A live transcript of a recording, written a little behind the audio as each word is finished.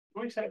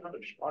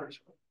2,700 starters.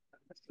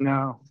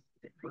 No.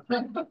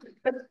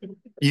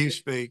 You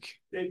speak.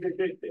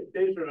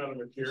 These are not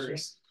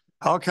materials.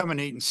 I'll come and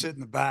eat and sit in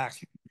the back.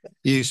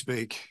 You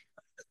speak.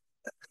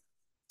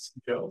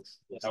 Jokes.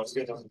 That was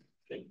good.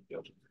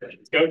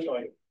 Coach,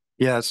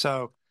 yeah,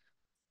 so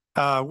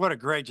what a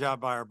great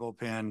job by our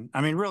bullpen.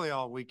 I mean, really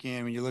all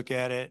weekend when you look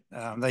at it,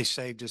 they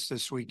saved us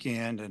this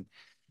weekend.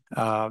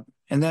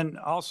 And then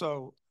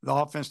also the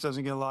offense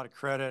doesn't get a lot of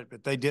credit,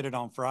 but they did it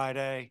on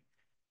Friday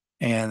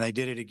and they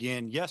did it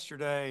again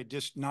yesterday,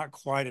 just not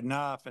quite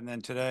enough. And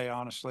then today,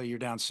 honestly, you're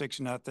down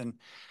 6-0.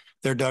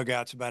 Their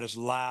dugout's about as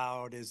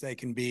loud as they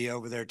can be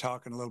over there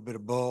talking a little bit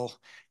of bull.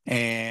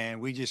 And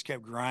we just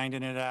kept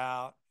grinding it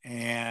out.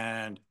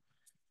 And,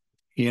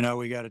 you know,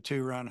 we got a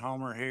 2-run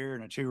homer here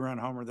and a 2-run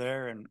homer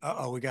there. And,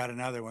 we got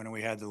another one and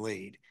we had the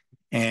lead.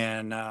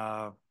 And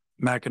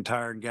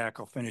McIntyre and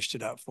Gackle finished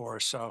it up for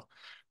us. So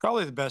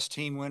probably the best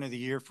team win of the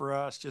year for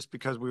us just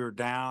because we were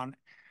down.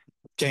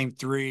 Game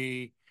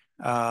 3,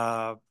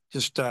 it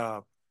was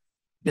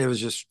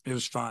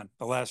fun.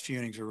 The last few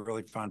innings were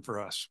really fun for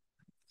us.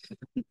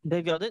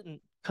 Dave, y'all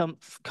didn't come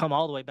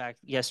all the way back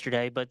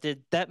yesterday, but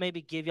did that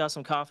maybe give y'all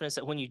some confidence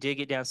that when you did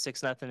get down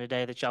 6-0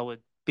 today, that y'all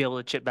would be able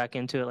to chip back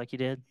into it like you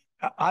did?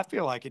 I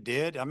feel like it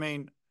did. I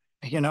mean,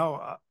 you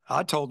know,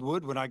 I told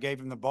Wood when I gave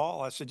him the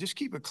ball, I said, just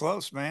keep it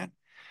close, man.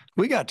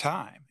 We got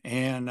time.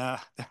 And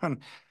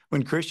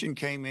when Christian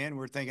came in,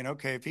 we're thinking,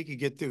 okay, if he could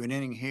get through an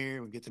inning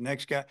here, we get the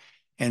next guy.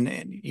 And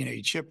you know,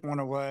 you chip one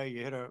away,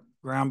 you hit a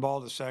ground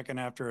ball to second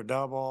after a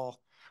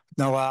double,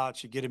 no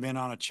outs, you get him in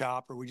on a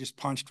chopper. We just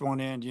punched one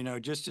in, you know,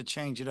 just to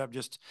change it up,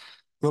 just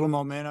a little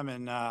momentum.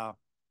 And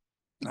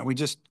we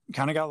just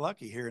kind of got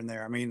lucky here and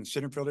there. I mean,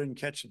 center field didn't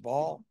catch the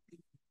ball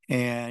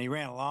and he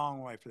ran a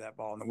long way for that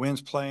ball and the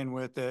wind's playing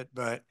with it.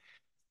 But,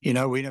 you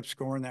know, we ended up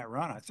scoring that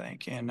run, I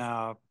think. And,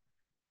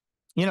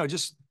 you know,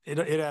 just it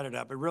added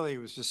up. It really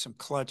was just some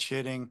clutch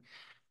hitting.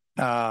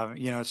 You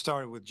know, it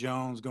started with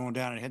Jones going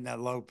down and hitting that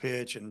low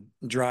pitch and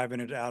driving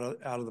it out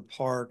of the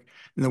park.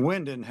 And the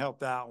wind didn't help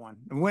that one.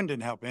 The wind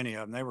didn't help any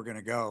of them. They were going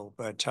to go,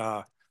 but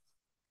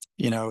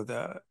you know,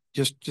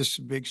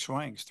 just big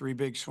swings, 3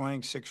 big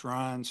swings, 6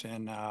 runs,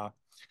 and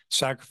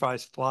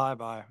sacrifice fly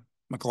by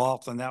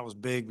McLaughlin. That was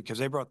big because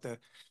they brought their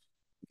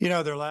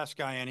last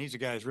guy in. He's a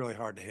guy who's really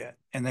hard to hit,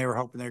 and they were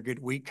hoping they'd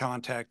get weak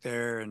contact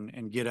there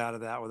and get out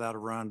of that without a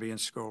run being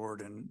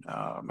scored. And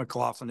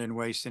McLaughlin didn't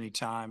waste any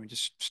time and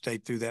just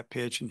stayed through that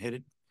pitch and hit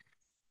it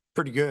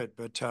pretty good.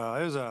 But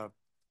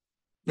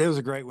it was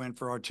a great win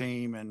for our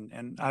team,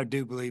 and I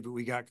do believe that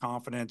we got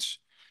confidence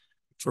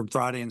from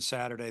Friday and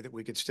Saturday that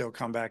we could still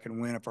come back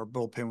and win if our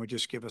bullpen would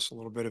just give us a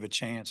little bit of a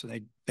chance,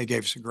 and they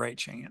gave us a great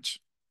chance.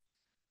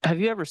 Have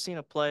you ever seen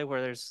a play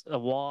where there's a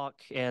walk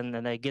and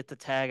then they get the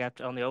tag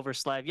after on the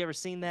overslide? Have you ever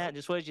seen that?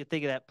 Just what did you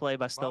think of that play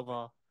by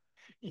Stovall?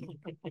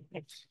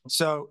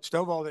 So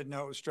Stovall didn't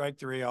know it was strike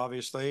 3,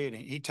 obviously, and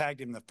he tagged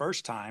him the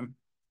first time.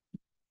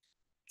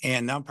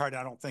 And the umpire,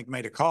 I don't think,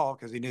 made a call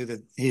because he knew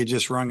that he had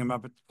just rung him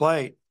up at the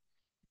plate.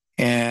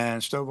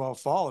 And Stovall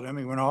followed him.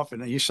 He went off,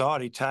 and you saw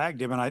it. He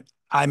tagged him, and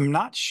I'm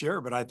not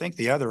sure, but I think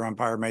the other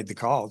umpire made the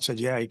call and said,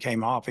 yeah, he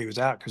came off. He was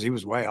out because he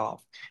was way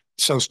off.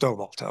 So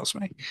Stovall tells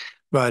me.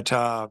 But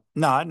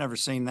no, I'd never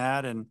seen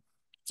that. And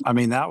I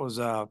mean, that was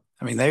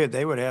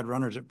they would have had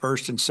runners at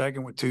first and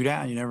second with 2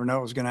 down. You never know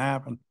what was going to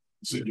happen.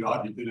 So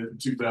Yeti did it in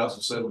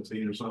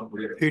 2017 or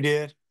something. Who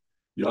did?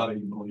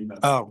 Yeti.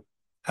 Oh,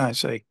 I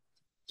see.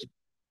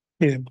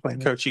 He didn't play.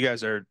 Coach,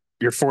 you're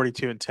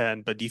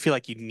 42-10, but do you feel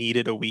like you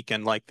needed a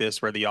weekend like this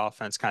where the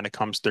offense kind of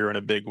comes through in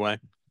a big way?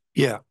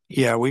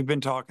 Yeah, we've been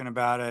talking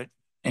about it,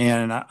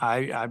 and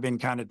I've been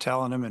kind of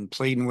telling them and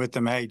pleading with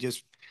them, hey,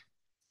 just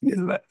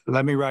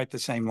let me write the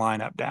same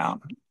lineup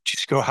down.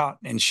 Just go out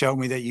and show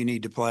me that you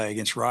need to play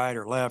against right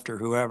or left or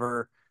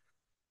whoever.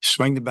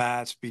 Swing the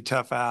bats, be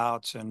tough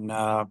outs, and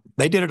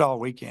they did it all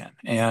weekend,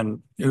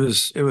 and it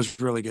was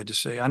really good to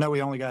see. I know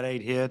we only got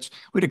 8 hits.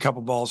 We had a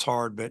couple balls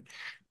hard, but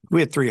we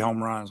had 3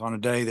 home runs on a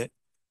day that,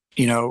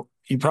 you know,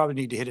 you probably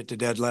need to hit it to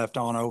dead left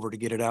on over to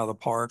get it out of the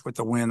park with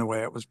the wind the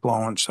way it was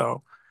blowing.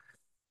 So,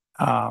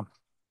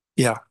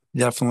 yeah,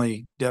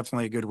 definitely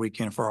a good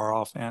weekend for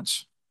our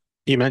offense.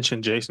 You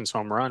mentioned Jason's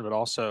home run, but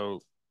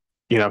also,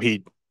 you know,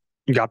 he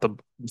got the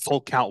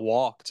full count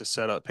walk to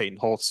set up Peyton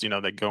Holtz, you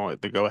know, the go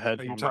ahead.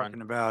 Are you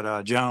talking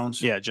about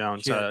Jones? Yeah,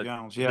 Jones.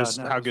 Jones. Yeah.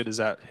 How good is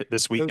that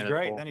this weekend? It was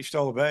great. Then he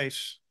stole a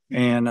base,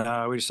 and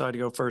we decided to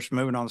go first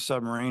moving on the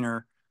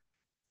submariner.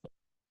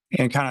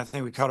 And kind of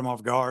think we caught him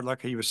off guard.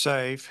 Lucky he was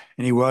safe,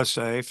 and he was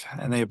safe,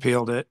 and they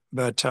appealed it.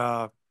 But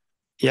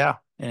yeah,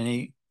 and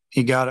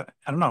he got it.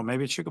 I don't know.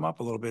 Maybe it shook him up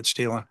a little bit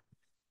stealing.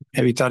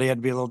 Maybe he thought he had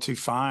to be a little too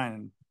fine.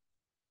 And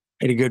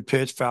hit a good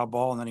pitch, foul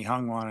ball, and then he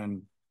hung one.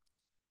 And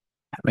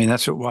I mean,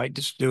 that's what White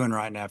is doing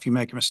right now. If you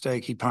make a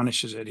mistake, he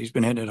punishes it. He's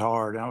been hitting it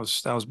hard. That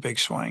was a big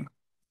swing.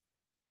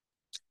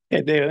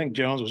 Yeah, Dave, I think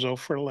Jones was 0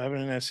 for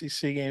 11 in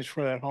SEC games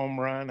for that home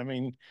run. I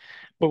mean,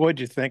 but what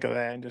did you think of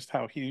that and just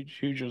how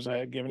huge was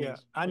that? Given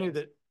I knew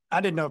that. I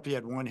didn't know if he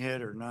had 1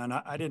 hit or none.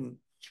 I didn't.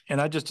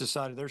 and I just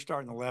decided they're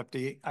starting the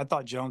lefty. I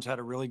thought Jones had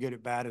a really good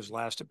at bat, his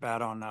last at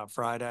bat on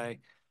Friday.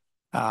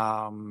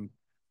 You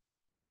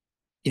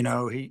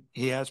know, he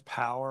has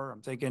power.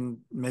 I'm thinking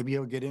maybe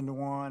he'll get into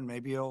one,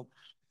 maybe he'll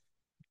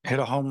hit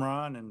a home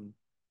run, and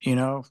you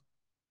know,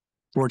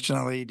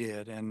 fortunately he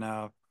did. And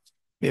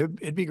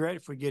it'd be great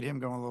if we get him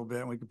going a little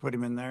bit and we could put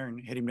him in there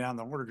and hit him down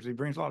the order because he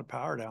brings a lot of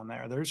power down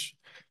there. I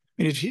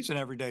mean, he's an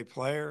everyday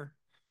player.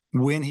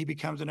 When he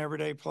becomes an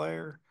everyday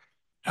player,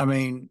 I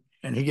mean,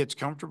 and he gets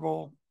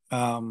comfortable,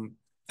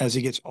 as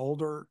he gets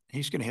older,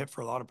 he's going to hit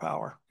for a lot of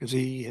power because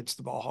he hits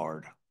the ball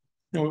hard.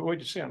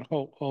 What'd you say on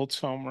Holt's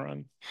home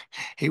run?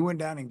 He went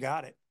down and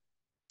got it.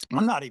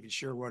 I'm not even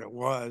sure what it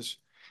was.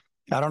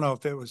 I don't know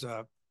if it was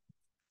a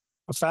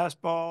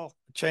fastball,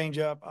 a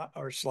changeup,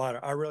 or a slider.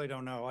 I really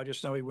don't know. I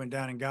just know he went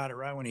down and got it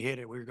right when he hit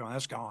it. We were going,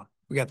 that's gone.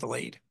 We got the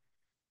lead.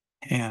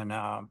 And,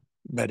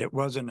 but it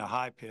wasn't a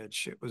high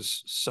pitch. It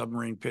was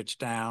submarine pitch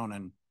down,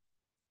 and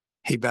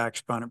he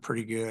backspun it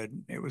pretty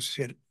good. It was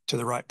hit to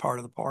the right part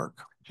of the park.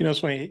 You know,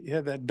 when he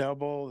had that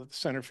double that the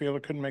center fielder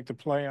couldn't make the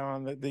play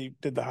on, that they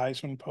did the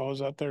Heisman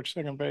pose out there at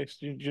second base.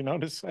 Did you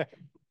notice that?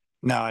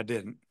 No, I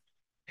didn't.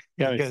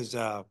 Yeah, Because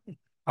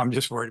I'm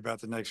just worried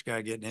about the next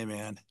guy getting him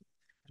in.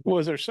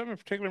 was there something in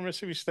particular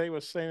Mississippi State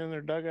was saying in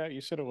their dugout?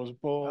 You said it was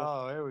bull.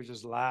 Oh, it was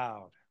just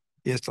loud.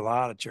 Just a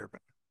lot of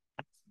chirping.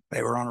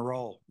 They were on a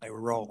roll. They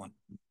were rolling.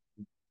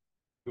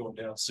 Going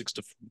down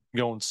 6-4,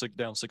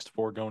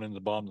 going into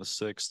the bottom of the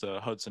sixth.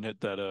 Hudson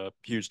hit that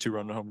huge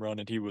 2-run home run,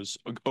 and he was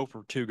 0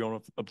 for 2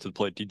 going up to the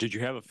plate. Did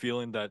you have a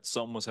feeling that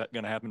something was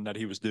going to happen, that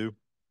he was due?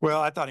 Well,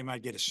 I thought he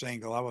might get a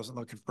single. I wasn't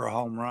looking for a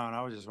home run.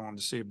 I was just wanting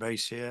to see a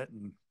base hit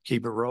and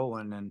keep it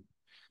rolling.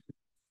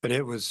 But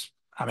it was,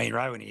 I mean,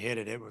 right when he hit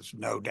it, it was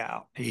no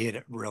doubt. He hit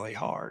it really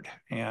hard.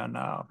 And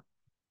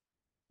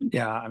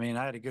yeah, I mean,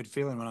 I had a good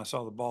feeling when I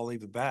saw the ball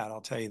leave the bat.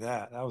 I'll tell you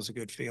that. That was a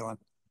good feeling.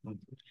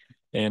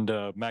 And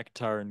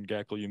McIntyre and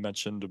Gackle, you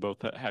mentioned, both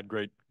had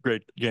great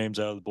games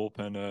out of the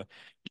bullpen.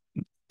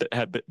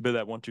 Had been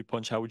that 1-2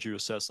 punch. How would you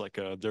assess like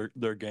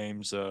their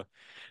games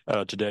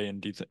today?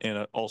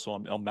 And also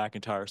on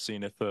McIntyre,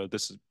 seeing if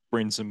this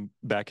brings him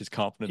back his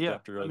confidence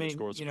after the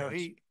scores. You know,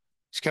 he's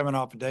coming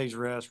off a day's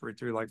rest where he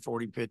threw like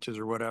 40 pitches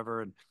or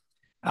whatever, and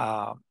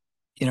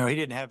you know, he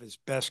didn't have his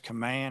best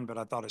command, but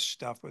I thought his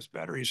stuff was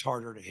better. He's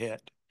harder to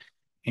hit,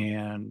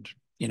 and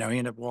you know, he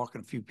ended up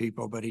walking a few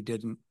people, but he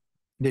didn't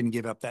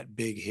give up that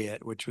big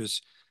hit, which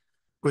was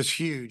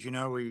huge. You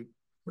know, we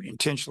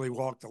intentionally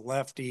walked the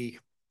lefty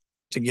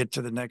to get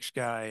to the next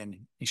guy,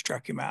 and he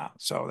struck him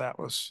out. So that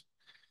was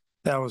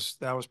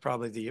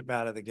probably the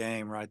bat of the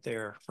game right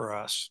there for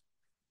us.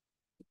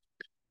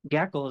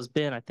 Gackle has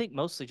been, I think,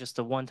 mostly just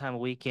a one-time a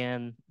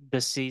weekend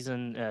this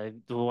season.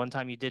 The one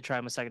time you did try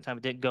him, a second time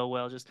it didn't go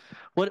well. Just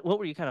what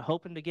were you kind of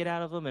hoping to get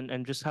out of him,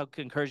 and just how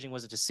encouraging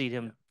was it to see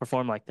him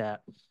perform like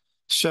that?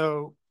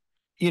 So,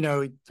 you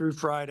know, through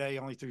Friday,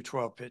 only threw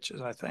 12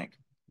 pitches, I think.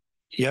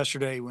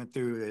 Yesterday, he went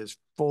through his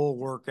full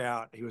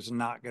workout. He was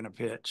not going to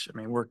pitch. I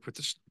mean, worked with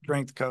the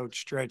strength coach,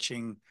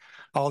 stretching,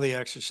 all the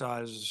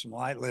exercises, some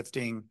light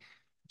lifting,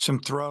 some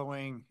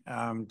throwing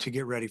to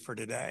get ready for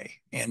today.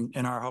 And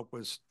our hope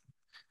was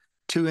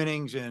 2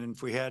 innings, and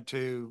if we had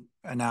to,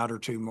 an out or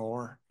 2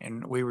 more.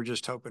 And we were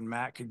just hoping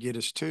Matt could get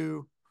us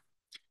 2.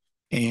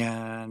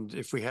 And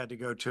if we had to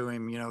go to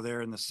him, you know,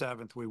 there in the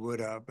 7th, we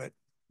would have. But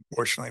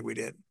fortunately, we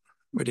didn't.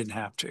 We didn't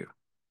have to.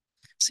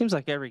 Seems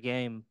like every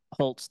game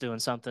Holt's doing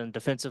something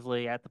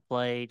defensively at the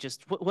plate.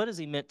 Just what has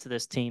he meant to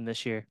this team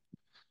this year?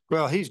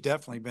 Well, he's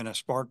definitely been a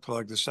spark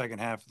plug the second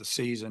half of the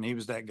season. He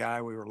was that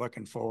guy we were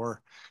looking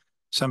for,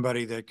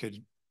 somebody that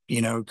could,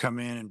 you know, come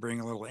in and bring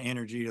a little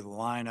energy to the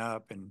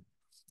lineup and,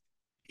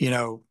 you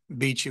know,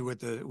 beat you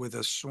with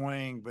a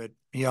swing. But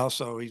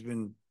he's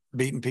been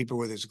beating people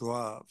with his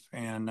glove,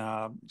 and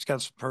he's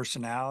got some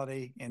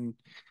personality. And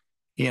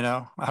you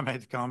know, I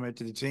made the comment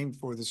to the team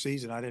before the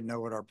season, I didn't know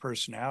what our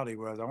personality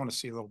was. I want to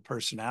see a little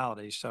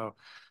personality. So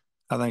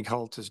I think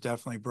Holt has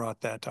definitely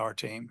brought that to our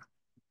team.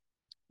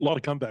 A lot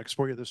of comebacks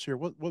for you this year.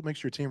 What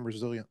makes your team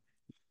resilient?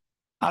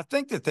 I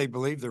think that they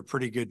believe they're a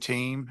pretty good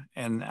team.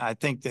 And I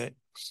think that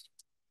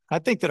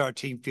our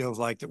team feels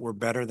like that we're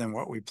better than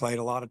what we played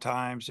a lot of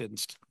times.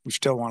 And we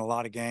still won a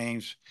lot of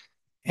games.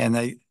 And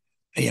they,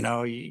 you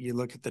know, you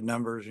look at the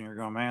numbers and you're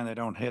going, man, they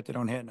don't hit.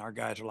 And our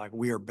guys are like,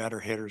 we are better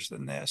hitters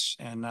than this.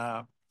 And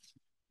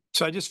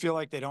so I just feel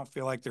like they don't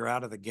feel like they're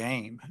out of the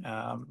game.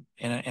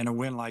 And a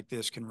win like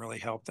this can really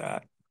help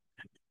that.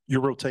 Your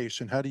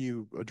rotation, how do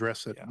you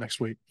address it next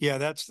week? Yeah,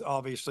 that's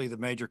obviously the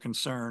major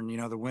concern. You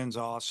know, the win's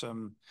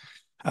awesome.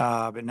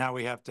 But now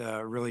we have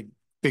to really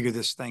figure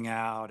this thing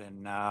out.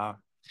 And,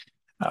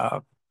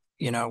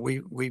 you know,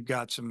 we've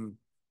got some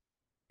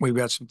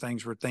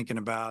things we're thinking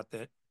about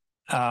that,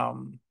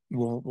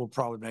 we'll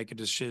probably make a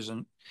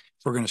decision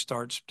if we're going to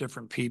start some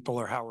different people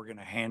or how we're going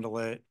to handle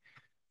it.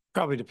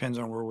 Probably depends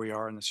on where we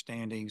are in the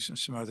standings and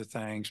some other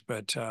things.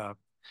 But,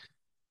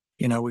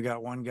 you know, we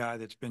got one guy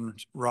that's been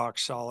rock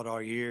solid all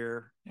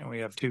year, and we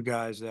have 2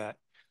 guys that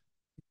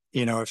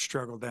have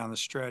struggled down the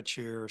stretch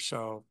here.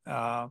 So,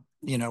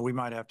 we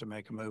might have to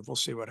make a move. We'll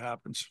see what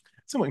happens.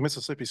 It seemed like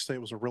Mississippi State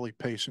was a really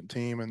patient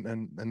team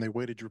and they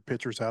waited your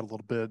pitchers out a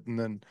little bit and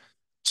then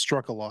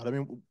struck a lot. I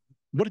mean,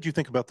 what did you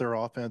think about their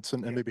offense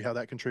and maybe how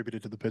that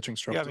contributed to the pitching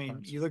Yeah, I struggles?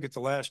 mean, you look at the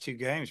last two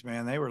games,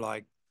 man, they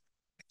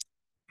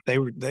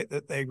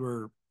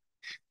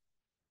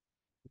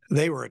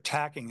were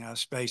attacking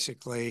us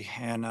basically.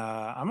 And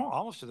I'm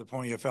almost to the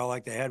point you felt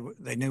like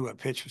they knew what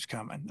pitch was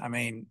coming. I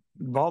mean,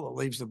 the ball that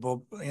leaves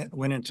the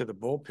went into the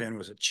bullpen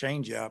was a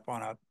changeup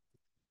on a,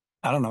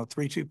 I don't know,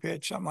 3-2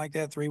 pitch, something like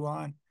that,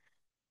 3-1.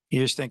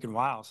 You're just thinking,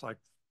 wow, it's like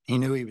he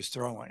knew he was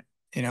throwing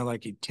it,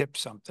 like he tipped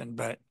something.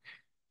 But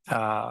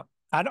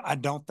I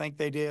don't think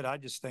they did. I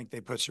just think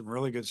they put some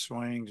really good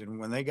swings. And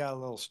when they got a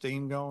little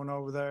steam going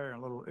over there,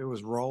 it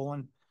was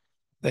rolling,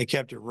 they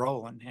kept it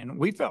rolling. And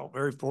we felt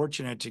very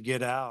fortunate to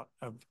get out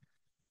of,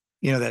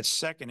 that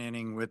second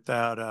inning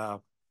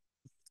without,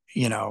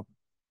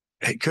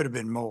 it could have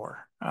been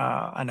more.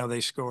 I know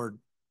they scored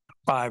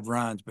 5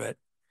 runs, but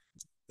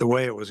the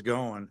way it was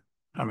going,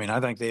 I mean, I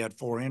think they had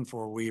 4 in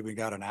before we even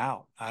got an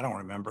out. I don't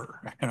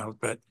remember,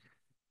 but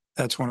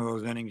that's one of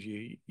those innings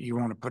you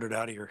want to put it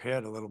out of your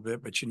head a little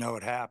bit, but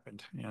it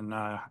happened and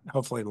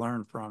hopefully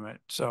learn from it.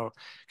 So,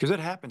 because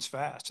it happens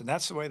fast, and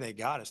that's the way they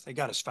got us. They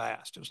got us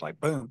fast. It was like,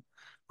 boom,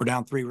 we're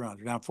down 3 runs,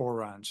 we're down 4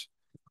 runs,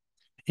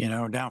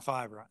 down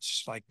 5 runs,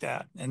 just like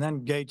that. And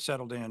then Gage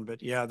settled in,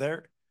 but yeah,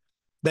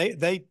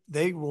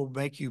 they will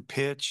make you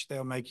pitch.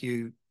 They'll make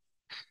you,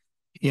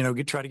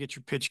 try to get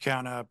your pitch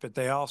count up, but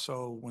they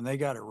also, when they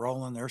got it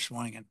rolling, they're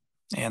swinging,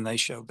 and they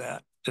showed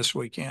that this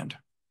weekend.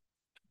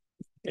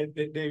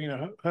 Dave,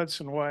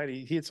 Hudson White,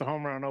 he hits a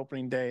home run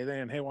opening day,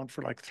 then hit one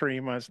for like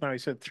 3 months. Now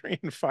he's had 3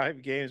 in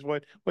 5 games.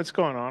 What's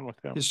going on with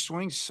him? His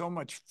swing's so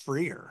much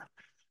freer.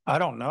 I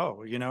don't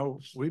know.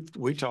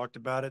 We talked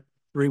about it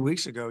 3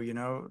 weeks ago,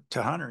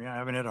 to Hunter. I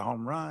haven't hit a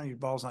home run. Your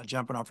ball's not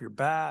jumping off your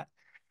bat.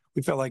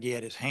 We felt like he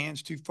had his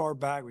hands too far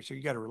back. So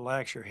you got to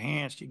relax your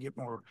hands to get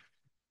more,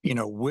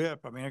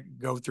 whip. I mean, I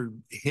could go through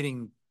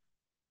hitting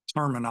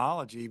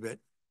terminology, but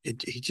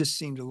he just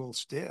seemed a little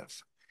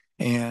stiff.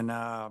 And,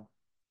 I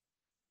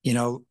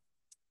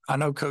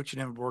know coaching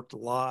him worked a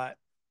lot.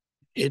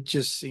 It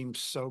just seems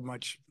so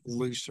much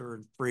looser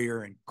and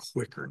freer and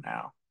quicker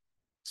now.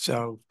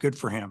 So good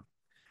for him.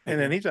 And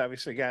then he's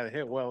obviously a guy that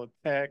hit well at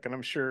Tech, and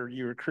I'm sure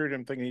you recruit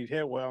him thinking he'd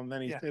hit well, and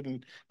then he's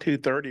hitting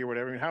 230 or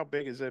whatever. I mean, how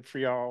big is it for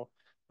y'all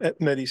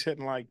that he's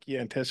hitting like you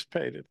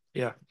anticipated?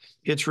 Yeah,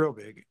 it's real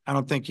big. I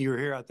don't think you were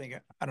here. I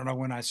don't know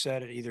when I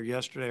said it, either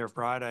yesterday or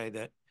Friday,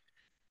 that,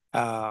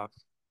 I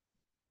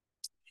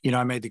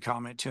made the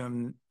comment to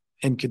him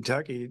in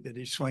Kentucky that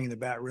he's swinging the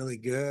bat really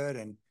good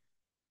and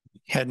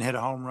hadn't hit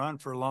a home run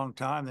for a long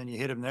time. Then you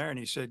hit him there, and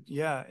he said,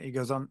 yeah, he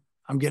goes, I'm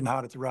getting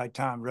hot at the right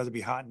time. I'd rather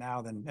be hot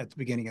now than at the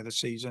beginning of the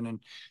season. And,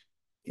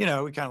 we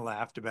kind of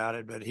laughed about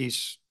it, but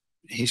he's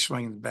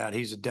swinging the bat.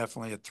 He's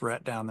definitely a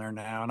threat down there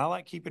now. And I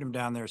like keeping him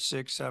down there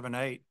 6, 7,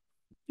 8.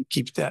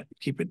 Keep that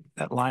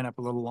lineup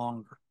a little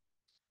longer.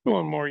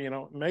 One more,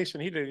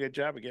 Mason, he did a good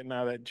job of getting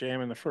out of that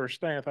jam in the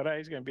first thing. I thought,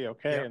 he's going to be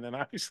okay. Yep. And then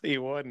obviously he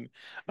wasn't.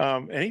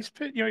 And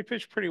he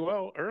pitched pretty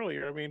well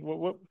earlier. I mean,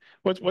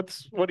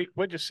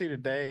 what'd you see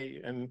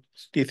today? And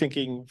do you think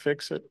he can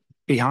fix it?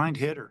 Behind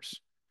hitters.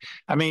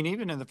 I mean,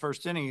 even in the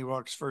first inning, he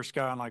walks first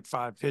guy on like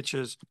 5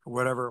 pitches or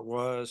whatever it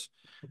was.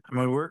 I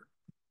mean,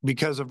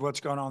 because of what's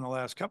going on the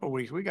last couple of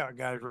weeks, we got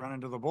guys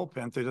running to the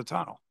bullpen through the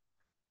tunnel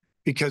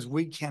because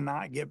we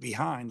cannot get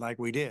behind like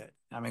we did.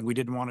 I mean, we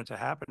didn't want it to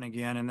happen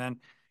again. And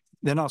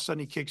then all of a sudden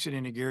he kicks it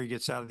into gear, he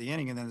gets out of the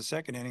inning. And then the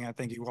second inning, I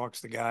think he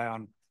walks the guy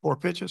on 4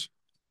 pitches.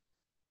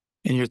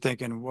 And you're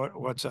thinking,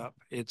 what's up?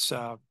 It's,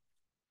 I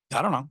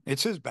don't know.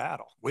 It's his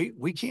battle.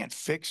 We can't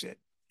fix it.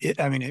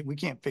 We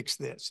can't fix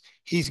this.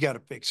 He's got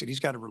to fix it.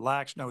 He's got to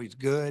relax. No, he's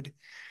good.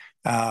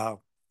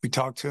 We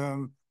talk to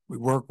him. We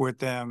work with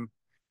them.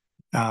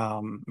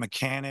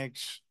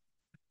 Mechanics.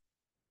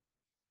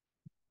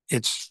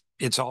 It's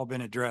all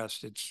been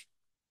addressed.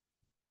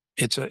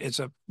 It's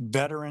a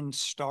veteran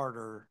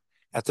starter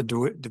at the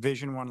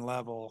Division I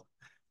level.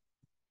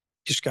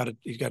 He's got to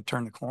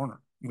turn the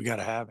corner. We got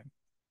to have him.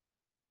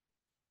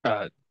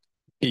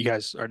 You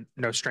guys are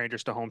no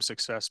strangers to home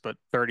success, but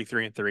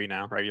 33-3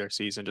 now, regular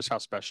season. Just how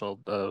special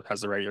has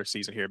the regular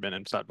season here been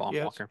in Stud Ball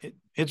Walker?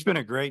 It's been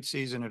a great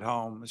season at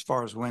home as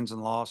far as wins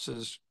and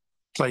losses.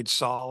 Played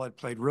solid,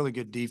 played really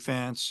good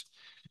defense,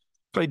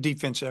 played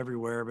defense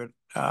everywhere. But,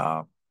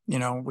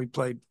 we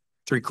played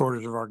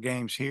 3/4 of our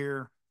games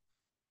here.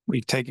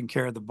 We've taken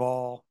care of the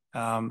ball.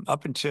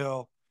 Up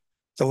until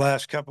the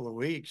last couple of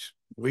weeks,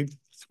 we've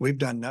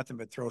done nothing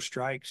but throw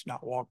strikes,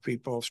 not walk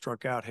people,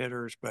 struck out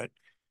hitters, but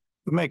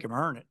we make them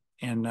earn it.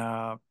 And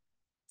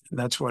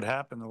that's what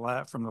happened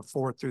from the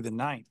 4th through the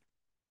 9th,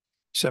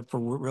 except for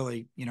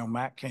really,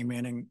 Matt came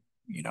in and,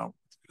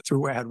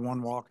 had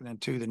 1 walk and then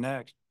 2 the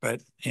next,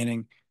 but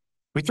inning,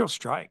 we throw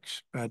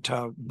strikes. But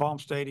Baum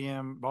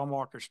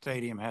Walker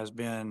Stadium has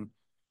been,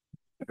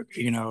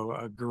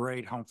 a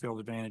great home field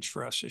advantage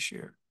for us this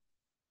year.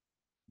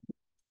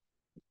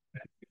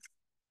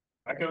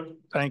 I go.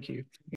 Thank you.